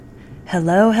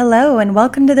Hello, hello, and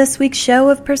welcome to this week's show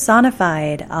of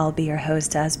Personified. I'll be your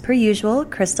host as per usual,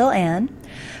 Crystal Ann.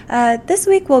 This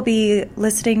week we'll be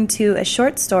listening to a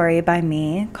short story by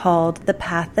me called The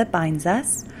Path That Binds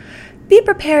Us. Be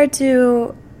prepared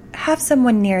to have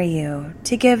someone near you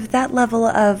to give that level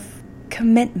of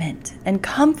commitment and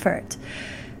comfort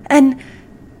and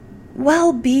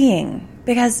well-being,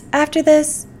 because after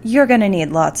this, you're going to need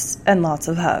lots and lots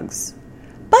of hugs.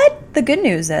 But the good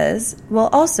news is we'll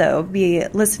also be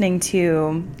listening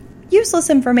to useless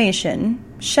information,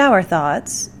 shower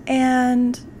thoughts,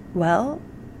 and, well,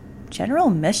 general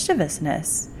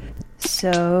mischievousness.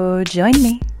 So join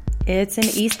me. It's an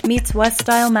East meets West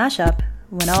style mashup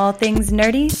when all things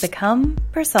nerdy become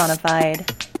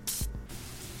personified.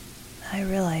 I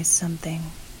realized something.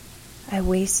 I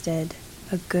wasted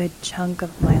a good chunk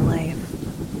of my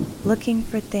life looking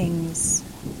for things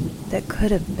that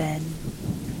could have been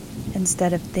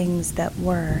instead of things that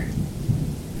were.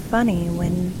 Funny,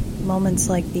 when moments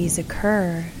like these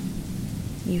occur,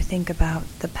 you think about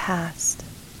the past,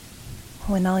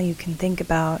 when all you can think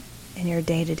about in your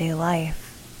day-to-day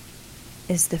life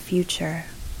is the future.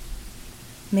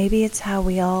 Maybe it's how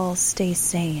we all stay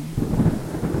sane.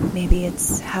 Maybe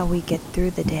it's how we get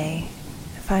through the day.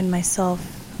 I find myself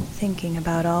thinking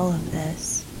about all of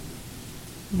this.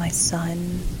 My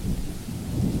son,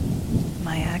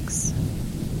 my ex,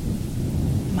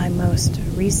 my most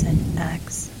recent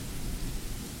ex.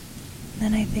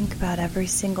 Then I think about every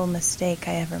single mistake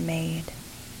I ever made,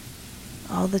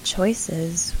 all the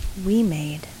choices we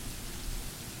made.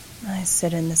 I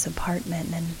sit in this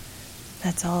apartment and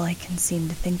that's all I can seem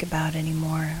to think about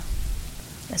anymore,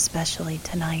 especially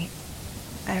tonight.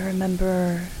 I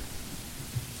remember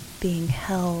being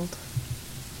held.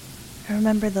 I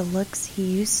remember the looks he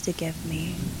used to give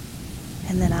me,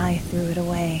 and then I threw it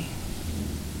away.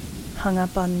 Hung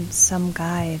up on some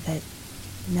guy that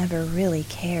never really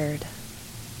cared.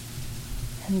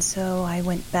 And so I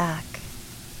went back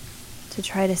to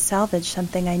try to salvage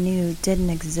something I knew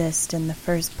didn't exist in the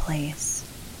first place.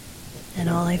 And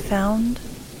all I found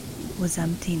was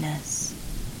emptiness,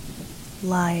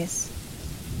 lies,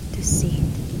 deceit.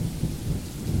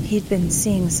 He'd been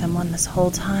seeing someone this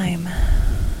whole time,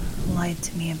 lied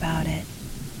to me about it.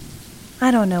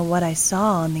 I don't know what I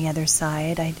saw on the other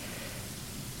side.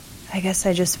 I guess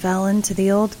I just fell into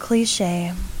the old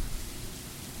cliche.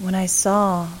 When I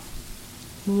saw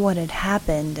what had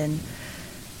happened, and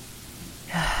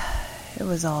it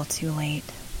was all too late.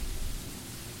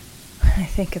 I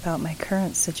think about my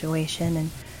current situation,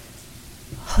 and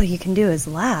all you can do is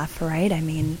laugh, right? I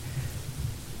mean,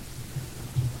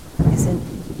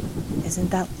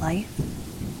 isn't that life?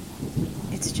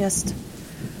 It's just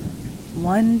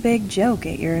one big joke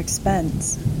at your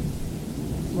expense.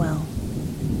 Well,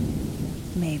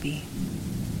 maybe.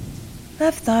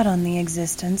 I've thought on the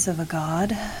existence of a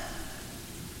god.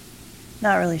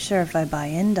 Not really sure if I buy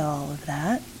into all of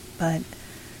that, but,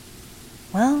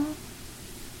 well,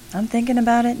 I'm thinking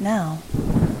about it now.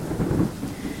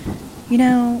 You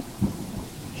know,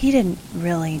 he didn't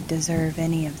really deserve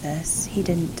any of this. He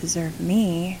didn't deserve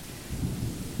me.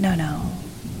 No.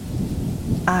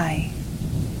 I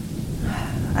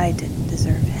didn't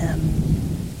deserve him.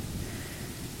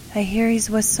 I hear he's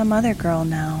with some other girl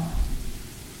now.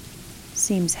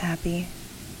 Seems happy.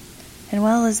 And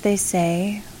well, as they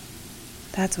say,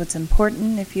 that's what's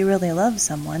important if you really love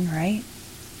someone, right?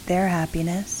 Their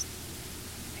happiness.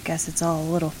 I guess it's all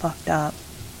a little fucked up.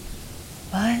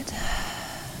 But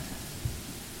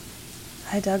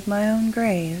I dug my own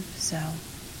grave, so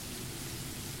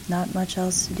not much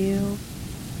else to do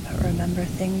but remember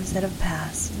things that have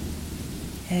passed.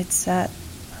 It's that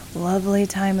lovely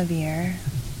time of year.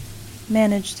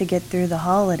 Managed to get through the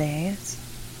holidays,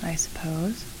 I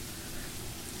suppose.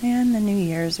 And the New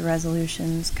Year's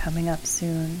resolutions coming up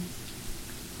soon.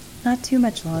 Not too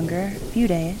much longer, a few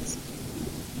days.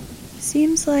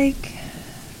 Seems like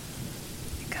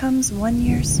it comes 1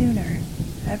 year sooner.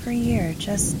 Every year,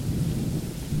 just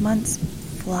months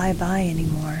fly by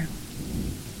anymore.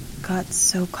 Got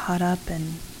so caught up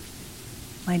in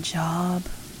my job.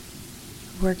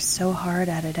 Worked so hard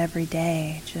at it every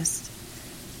day. Just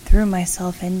threw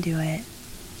myself into it.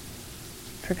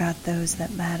 Forgot those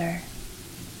that matter.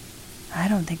 I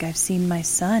don't think I've seen my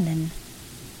son in,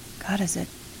 God, has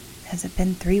it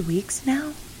been 3 weeks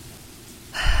now?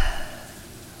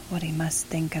 What he must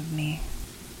think of me.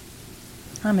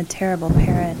 I'm a terrible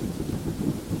parent.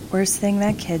 Worst thing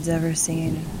that kid's ever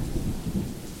seen.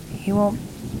 He won't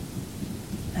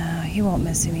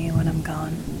miss me when I'm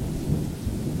gone.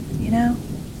 You know,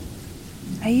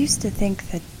 I used to think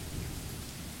that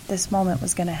this moment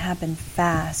was going to happen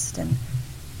fast and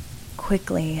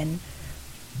quickly, and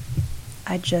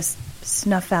I'd just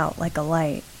snuff out like a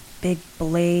light. Big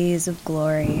blaze of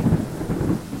glory.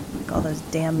 Like all those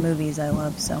damn movies I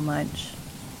love so much.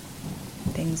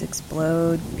 Things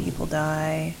explode, people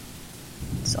die.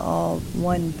 It's all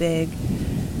one big,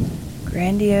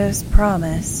 grandiose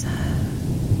promise.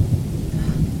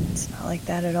 It's not like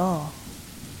that at all.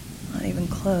 Not even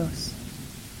close.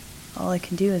 All I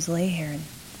can do is lay here and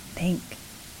think.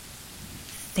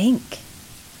 Think.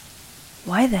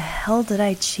 Why the hell did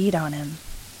I cheat on him?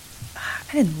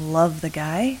 I didn't love the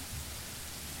guy.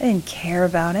 I didn't care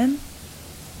about him.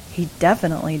 He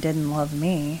definitely didn't love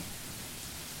me.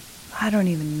 I don't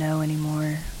even know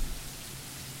anymore.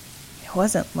 It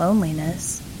wasn't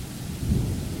loneliness.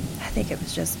 I think it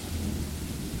was just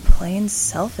plain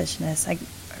selfishness.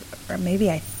 Or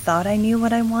maybe I thought I knew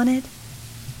what I wanted.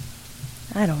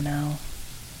 I don't know.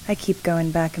 I keep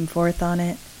going back and forth on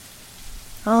it.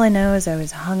 All I know is I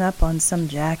was hung up on some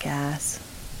jackass.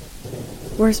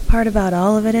 Worst part about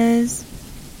all of it is,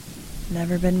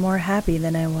 never been more happy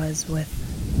than I was with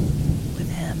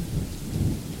him.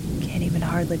 Can't even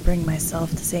hardly bring myself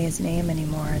to say his name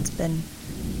anymore. It's been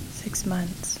 6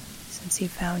 months since he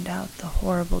found out the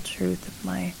horrible truth of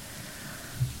my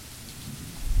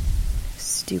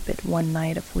stupid one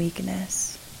night of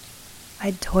weakness.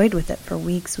 I'd toyed with it for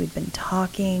weeks. We'd been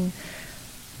talking.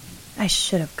 I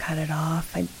should have cut it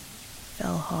off. I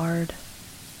fell hard,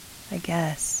 I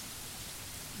guess.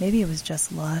 Maybe it was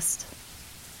just lust.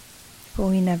 But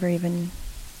we never even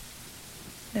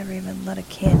lit a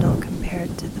candle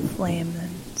compared to the flame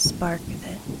and spark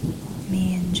that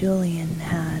me and Julian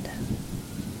had.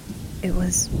 It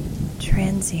was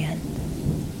transient,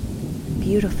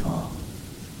 beautiful,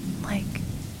 like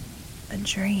a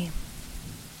dream.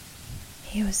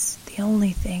 He was the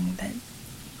only thing that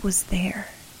was there.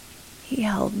 He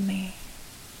held me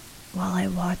while I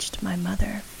watched my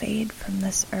mother fade from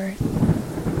this earth.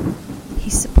 He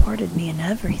supported me in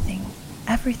everything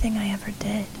I ever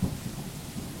did.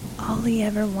 All he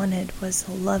ever wanted was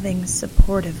a loving,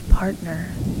 supportive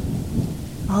partner.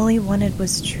 All he wanted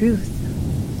was truth,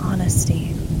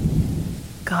 honesty.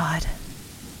 God,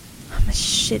 I'm a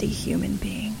shitty human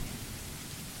being,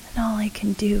 and all I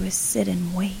can do is sit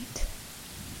and wait.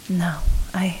 No,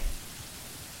 I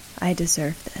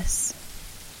deserve this.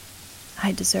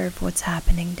 I deserve what's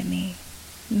happening to me.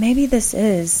 Maybe this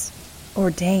is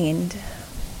ordained.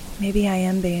 Maybe I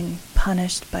am being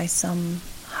punished by some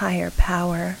higher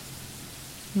power.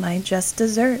 My just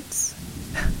desserts.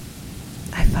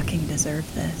 I fucking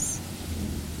deserve this.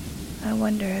 I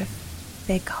wonder if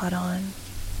they caught on.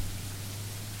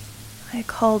 I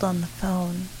called on the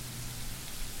phone.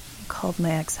 I called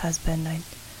my ex-husband.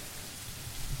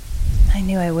 I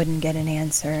knew I wouldn't get an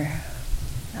answer.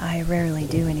 I rarely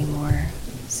do anymore,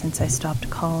 since I stopped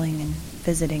calling and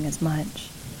visiting as much.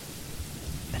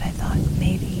 But I thought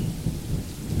maybe,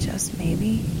 just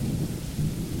maybe,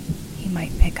 he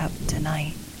might pick up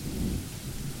tonight.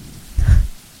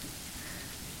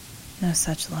 No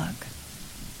such luck.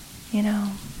 You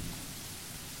know,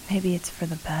 maybe it's for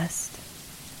the best.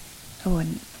 I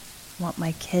wouldn't want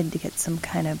my kid to get some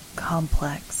kind of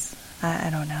complex. I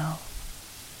don't know.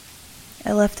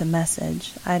 I left a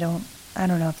message. I don't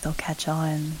know if they'll catch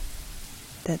on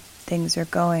that things are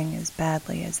going as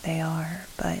badly as they are,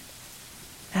 but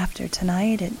after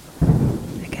tonight,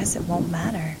 I guess it won't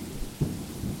matter.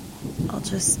 I'll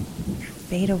just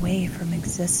fade away from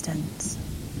existence.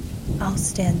 I'll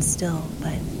stand still,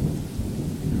 but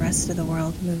the rest of the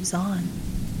world moves on.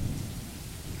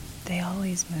 They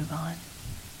always move on.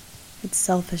 It's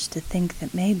selfish to think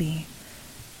that maybe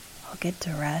I'll get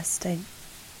to rest. I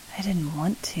didn't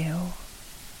want to.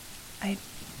 I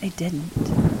didn't.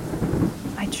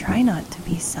 I try not to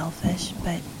be selfish,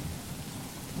 but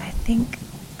I think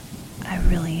I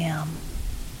really am.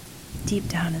 Deep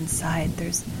down inside,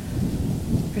 there's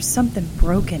something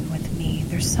broken with me.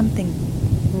 There's something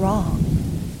wrong.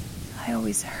 I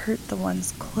always hurt the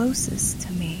ones closest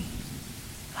to me.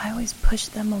 I always push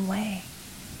them away.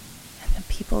 And the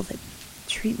people that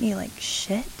treat me like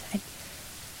shit,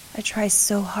 I try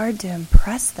so hard to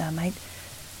impress them. I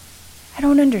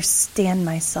don't understand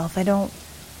myself. I don't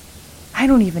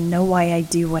even know why I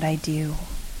do what I do.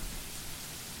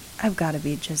 I've got to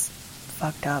be just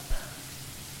fucked up.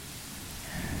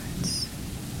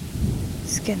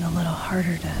 It's getting a little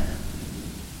harder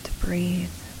to breathe.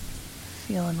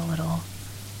 Feeling a little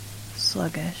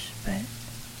sluggish, but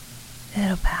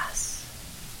it'll pass.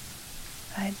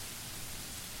 I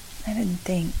didn't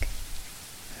think.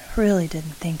 Really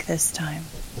didn't think this time.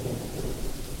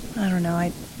 I don't know,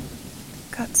 I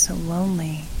got so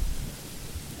lonely.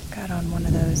 Got on one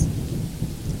of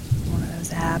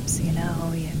apps, you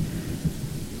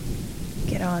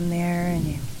get on there and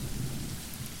you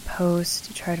post,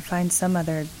 you try to find some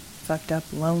other fucked up,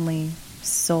 lonely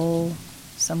soul,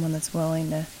 someone that's willing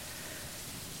to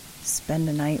spend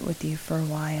a night with you for a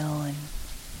while, and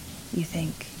you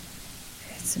think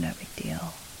it's no big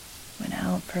deal. Went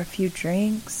out for a few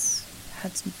drinks,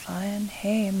 had some fun.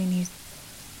 Hey, you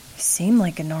seem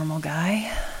like a normal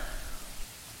guy.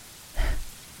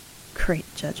 Great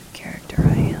judge of character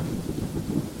I am.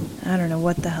 I don't know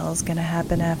what the hell is gonna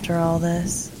happen after all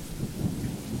this.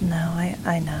 No,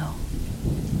 I know.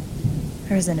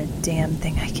 There isn't a damn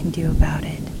thing I can do about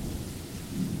it.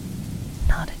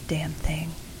 Not a damn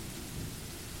thing.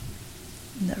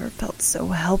 Never felt so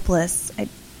helpless.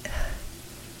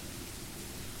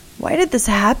 Why did this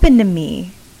happen to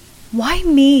me? Why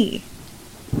me?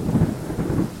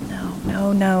 No.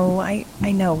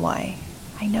 I know why.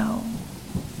 I know.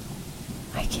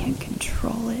 I can't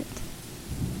control it.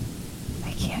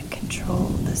 I can't control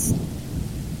this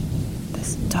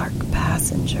dark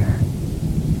passenger.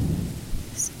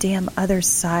 This damn other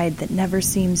side that never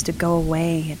seems to go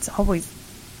away. It's always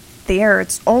there.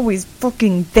 It's always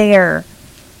fucking there.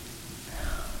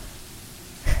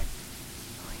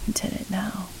 We did it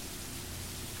now.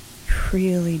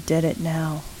 Really did it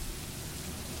now.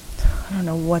 I don't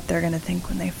know what they're going to think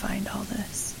when they find all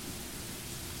this.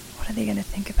 What are they going to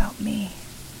think about me?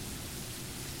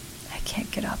 I can't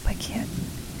get up. I can't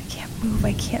move.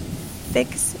 I can't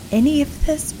fix any of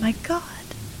this. My God.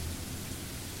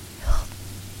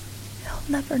 He'll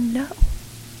never know.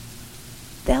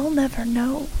 They'll never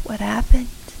know what happened.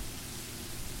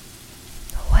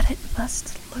 What it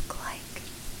must look like.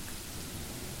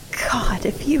 God,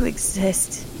 if you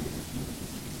exist,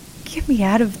 get me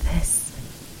out of this.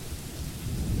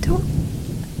 Don't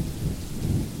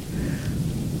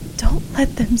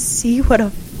let them see what a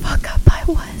fuck up I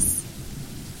was.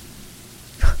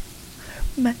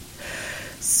 Met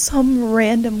some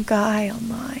random guy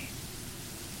online.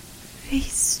 He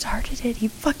started it. He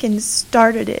fucking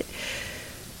started it.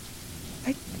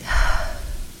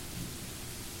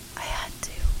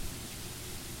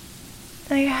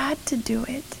 I had to do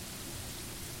it.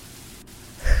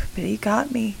 But he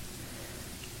got me.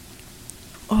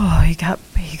 Oh, he got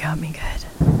me good.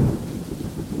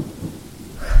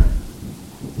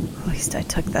 At least I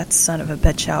took that son of a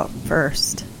bitch out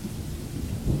first.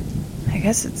 I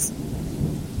guess it's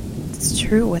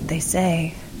true what they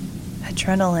say.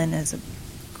 Adrenaline is a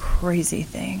crazy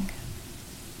thing.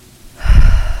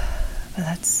 But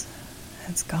that's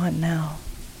gone now.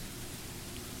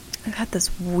 I got this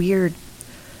weird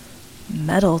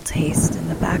metal taste in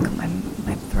the back of my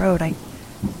throat.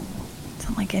 It's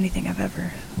unlike anything I've ever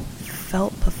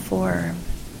felt before.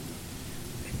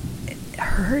 It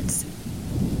hurts.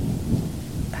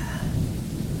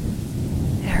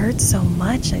 It hurts so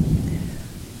much. I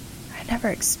never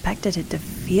expected it to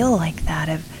feel like that.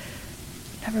 I've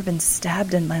never been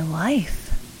stabbed in my life.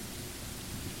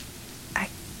 I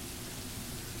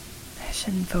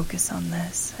shouldn't focus on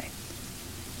this.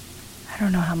 I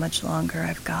don't know how much longer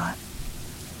I've got.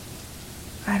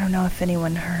 I don't know if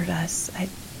anyone hurt us.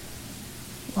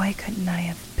 Why couldn't I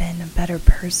have been a better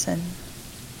person?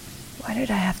 Why did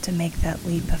I have to make that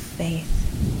leap of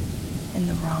faith in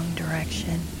the wrong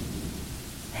direction?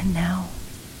 And now,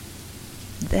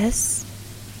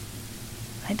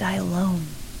 I die alone.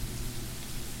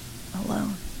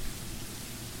 Alone.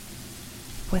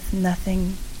 With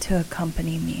nothing to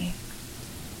accompany me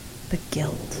but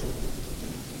guilt.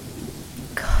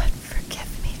 God,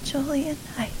 forgive me, Julian.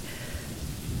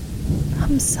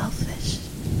 I'm selfish.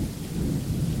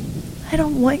 I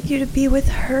don't want you to be with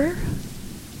her.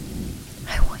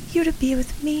 I want you to be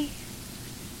with me.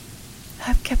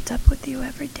 I've kept up with you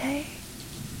every day,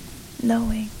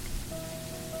 knowing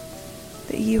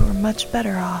that you were much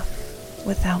better off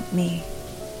without me.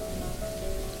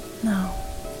 No.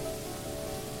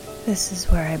 This is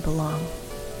where I belong.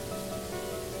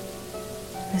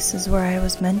 This is where I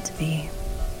was meant to be.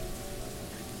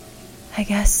 I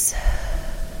guess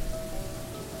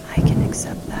I can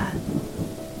accept that.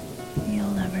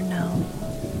 You'll never know,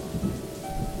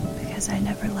 because I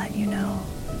never let you know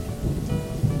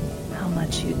how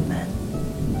much you'd meant,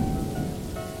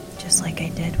 just like I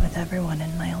did with everyone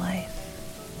in my life.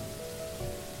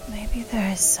 Maybe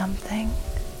there is something.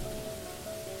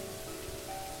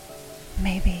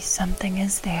 Maybe something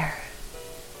is there,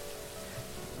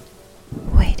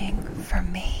 waiting for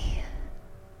me.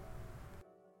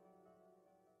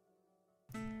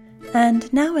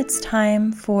 And now it's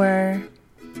time for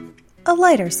a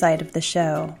lighter side of the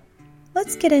show.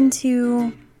 Let's get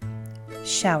into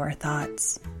shower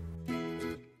thoughts.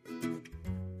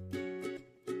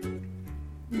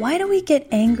 Why do we get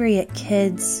angry at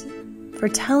kids for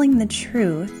telling the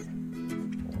truth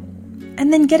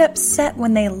and then get upset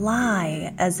when they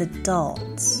lie as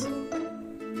adults?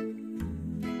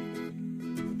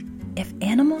 If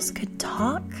animals could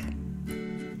talk,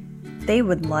 they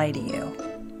would lie to you.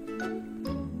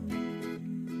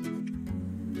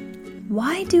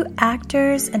 Why do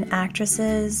actors and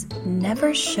actresses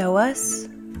never show us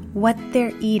what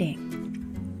they're eating?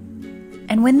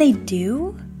 And when they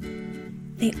do,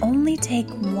 they only take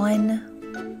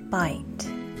one bite.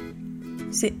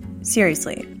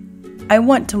 Seriously, I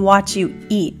want to watch you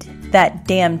eat that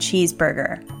damn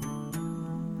cheeseburger.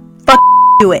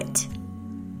 Do it.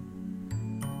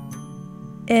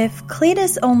 If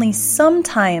Cletus only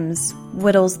sometimes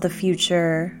whittles the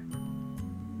future,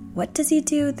 what does he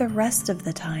do the rest of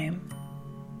the time?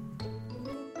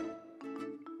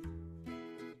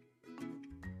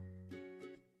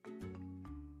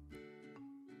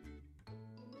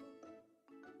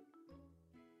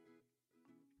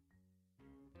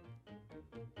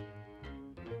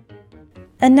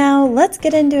 And now let's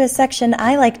get into a section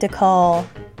I like to call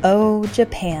Oh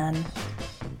Japan.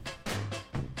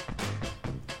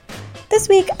 This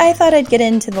week, I thought I'd get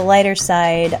into the lighter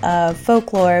side of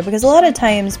folklore because a lot of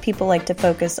times people like to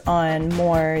focus on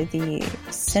more the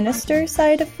sinister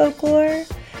side of folklore.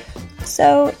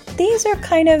 So these are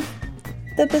kind of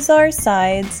the bizarre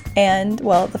sides and,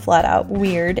 well, the flat-out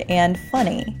weird and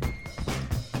funny.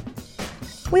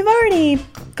 We've already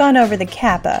gone over the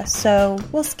Kappa, so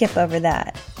we'll skip over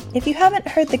that. If you haven't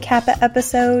heard the Kappa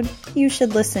episode, you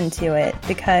should listen to it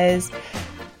because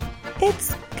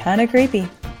it's kind of creepy.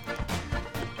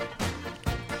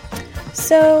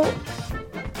 So,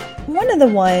 one of the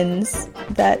ones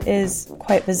that is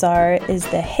quite bizarre is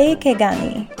the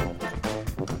Heikegani.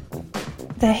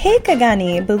 The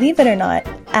Heikegani, believe it or not,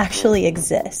 actually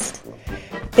exist.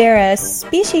 They're a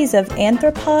species of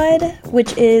arthropod,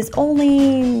 which is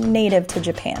only native to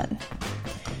Japan.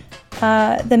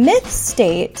 The myths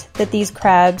state that these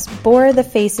crabs bore the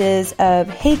faces of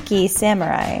Heike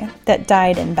samurai that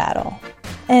died in battle.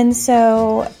 And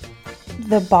so,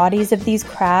 the bodies of these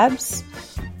crabs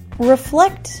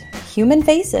reflect human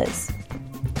faces.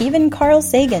 Even Carl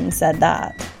Sagan said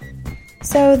that.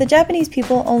 So the Japanese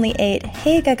people only ate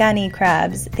Heikegani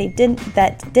crabs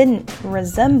that didn't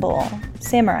resemble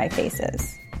samurai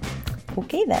faces.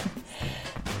 Okay then.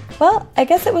 Well, I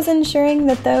guess it was ensuring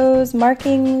that those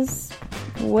markings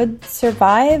would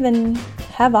survive and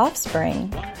have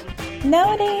offspring.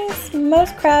 Nowadays,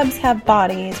 most crabs have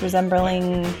bodies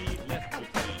resembling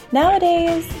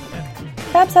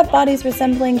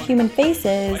human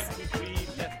faces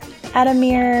at a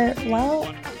mere,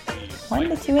 1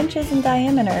 to 2 inches in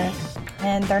diameter,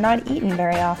 and they're not eaten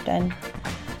very often.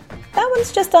 That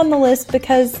one's just on the list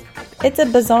because it's a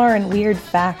bizarre and weird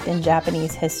fact in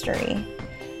Japanese history.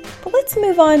 But let's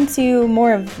move on to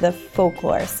more of the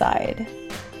folklore side.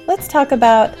 Let's talk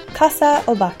about kasa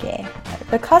obake.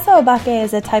 The kasa obake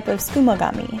is a type of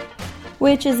tsumogami,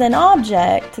 which is an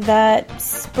object that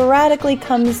sporadically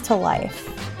comes to life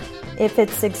if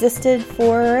it's existed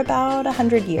for about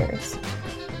 100 years.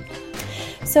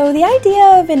 So the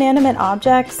idea of inanimate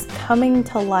objects coming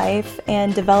to life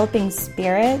and developing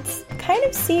spirits kind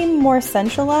of seem more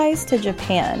centralized to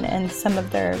Japan and some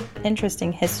of their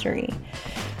interesting history.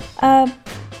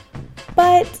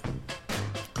 But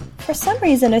for some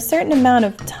reason, a certain amount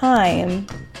of time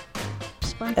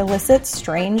elicits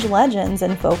strange legends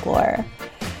and folklore.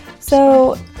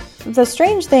 So the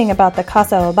strange thing about the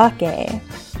kasa obake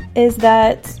is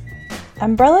that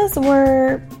umbrellas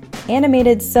were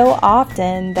animated so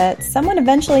often that someone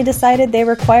eventually decided they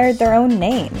required their own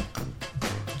name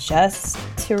just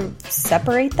to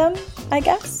separate them, I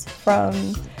guess, from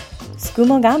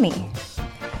tsumogami.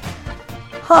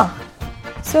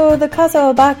 So the kasa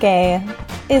obake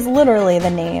is literally the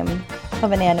name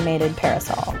of an animated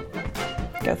parasol.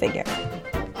 Go figure.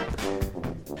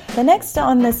 The next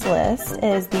on this list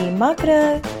is the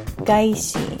makura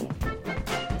gaishi.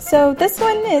 So this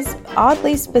one is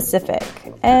oddly specific,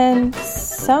 and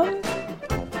some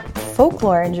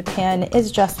folklore in Japan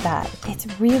is just that. It's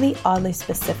really oddly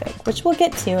specific, which we'll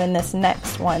get to in this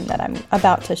next one that I'm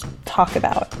about to talk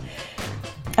about.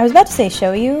 I was about to say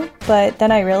show you, but then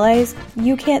I realized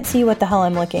you can't see what the hell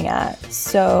I'm looking at.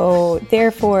 So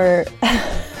therefore,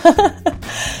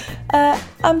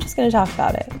 I'm just going to talk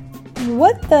about it.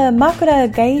 What the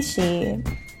makura gaishi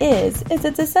is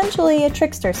it's essentially a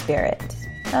trickster spirit.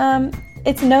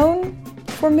 It's known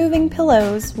for moving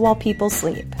pillows while people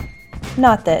sleep.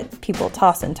 Not that people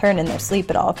toss and turn in their sleep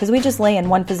at all, because we just lay in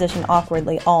one position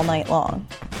awkwardly all night long.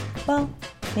 Well,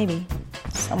 maybe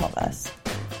some of us.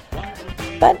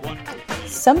 But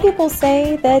some people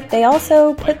say that they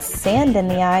also put sand in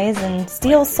the eyes and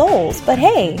steal souls. But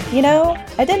hey,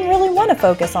 I didn't really want to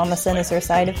focus on the sinister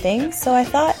side of things, so I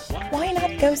thought, why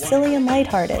not go silly and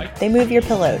lighthearted? They move your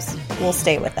pillows. We'll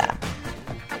stay with that.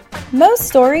 Most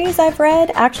stories I've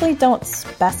read actually don't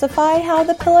specify how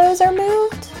the pillows are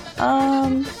moved,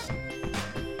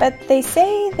 but they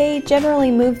say they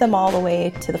generally move them all the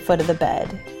way to the foot of the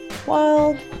bed,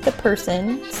 while the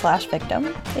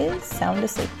person/victim is sound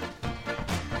asleep.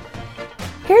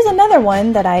 Here's another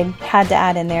one that I had to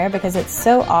add in there because it's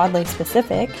so oddly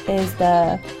specific, is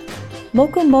the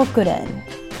mokumokuren.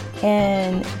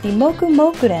 And the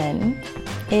mokumokuren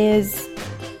is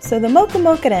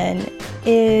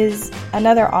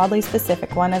another oddly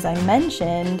specific one. As I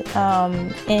mentioned,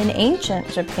 in ancient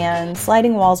Japan,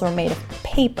 sliding walls were made of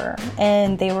paper,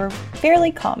 and they were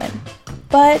fairly common.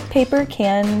 But paper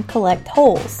can collect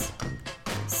holes.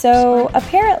 So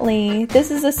apparently, this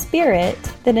is a spirit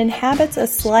that inhabits a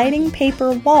sliding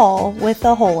paper wall with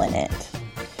a hole in it.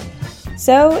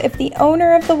 So if the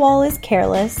owner of the wall is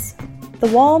careless, the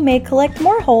wall may collect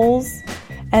more holes,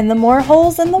 and the more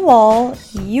holes in the wall,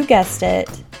 you guessed it,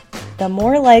 the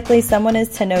more likely someone is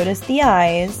to notice the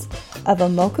eyes of a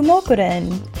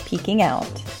mokumokuren peeking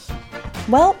out.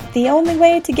 Well, the only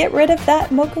way to get rid of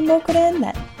that mokumokuren,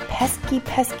 that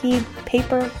pesky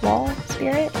paper wall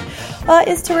spirit,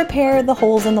 is to repair the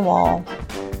holes in the wall.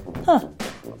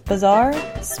 Bizarre,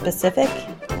 specific,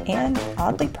 and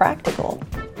oddly practical.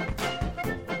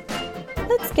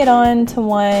 Let's get on to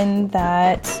one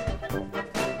that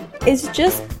is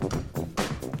just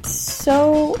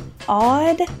so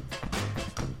odd.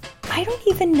 I don't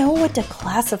even know what to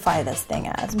classify this thing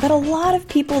as, but a lot of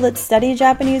people that study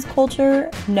Japanese culture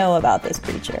know about this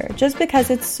creature, just because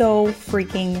it's so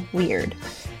freaking weird.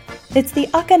 It's the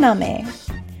akaname.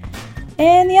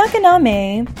 And the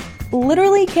akaname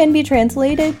literally can be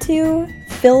translated to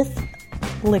filth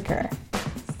liquor.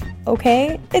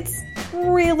 Okay? It's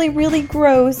really, really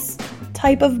gross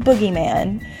type of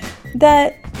boogeyman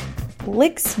that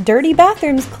licks dirty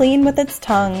bathrooms clean with its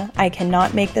tongue. I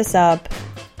cannot make this up.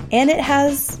 And it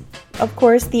has, of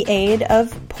course, the aid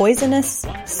of poisonous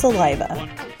saliva.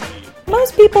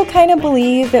 Most people kind of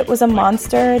believe it was a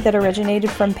monster that originated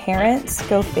from parents.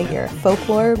 Go figure.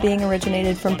 Folklore being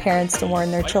originated from parents to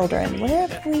warn their children. Where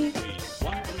have we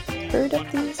heard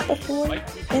of these before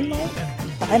in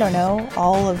life? I don't know.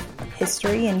 All of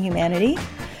history and humanity.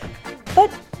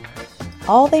 But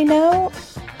all they know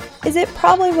is it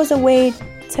probably was a way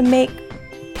to make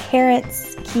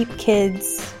parents keep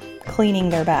kids cleaning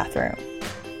their bathroom.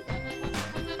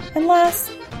 And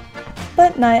last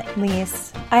but not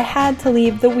least, I had to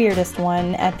leave the weirdest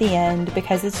one at the end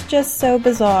because it's just so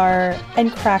bizarre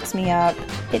and cracks me up.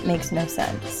 It makes no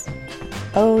sense.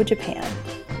 Oh, Japan.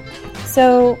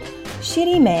 So,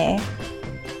 shirime,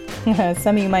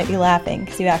 some of you might be laughing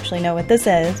because you actually know what this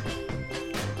is.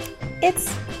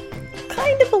 It's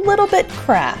kind of a little bit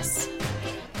crass,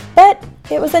 but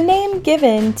it was a name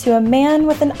given to a man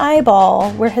with an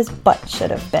eyeball where his butt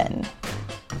should have been.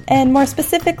 And more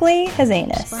specifically, his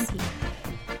anus.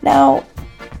 Now,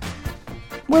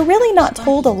 we're really not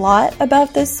told a lot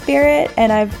about this spirit,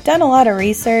 and I've done a lot of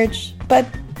research, but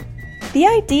the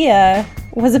idea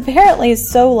was apparently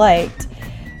so liked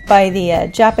by the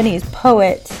Japanese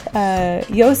poet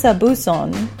Yosa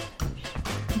Buson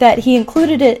that he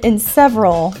included it in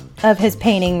several of his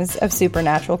paintings of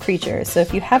supernatural creatures. So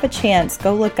if you have a chance,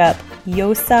 go look up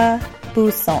Yosa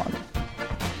Buson.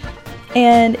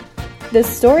 And the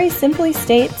story simply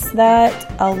states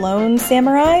that a lone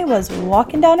samurai was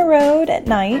walking down a road at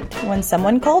night when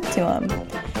someone called to him.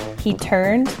 He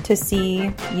turned to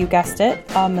see, you guessed it,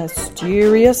 a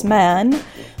mysterious man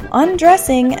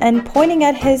undressing and pointing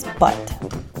at his butt.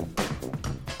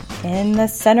 In the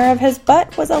center of his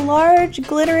butt was a large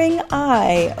glittering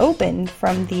eye opened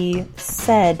from the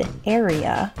said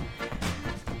area.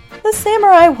 The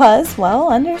samurai was, well,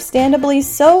 understandably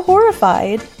so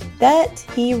horrified that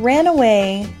he ran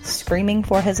away screaming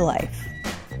for his life.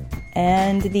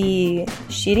 And the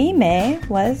shirime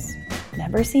was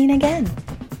never seen again.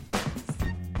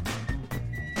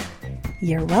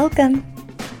 You're welcome.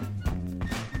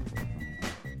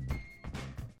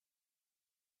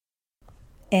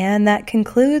 And that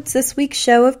concludes this week's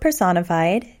show of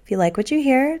Personified. If you like what you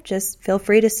hear, just feel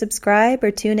free to subscribe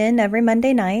or tune in every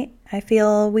Monday night. I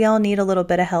feel we all need a little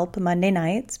bit of help Monday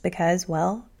nights because,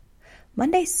 well,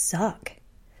 Mondays suck.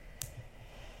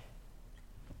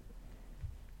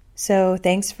 So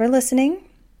thanks for listening.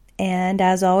 And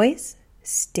as always,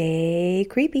 stay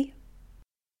creepy.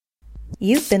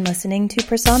 You've been listening to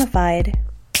Personified.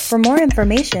 For more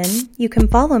information, you can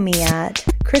follow me at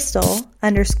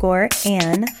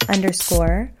Crystal_Ann_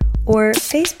 or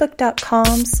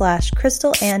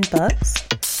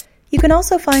Facebook.com/CrystalAnnBooks. You can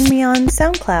also find me on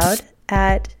SoundCloud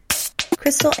at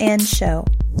Crystal Ann Show.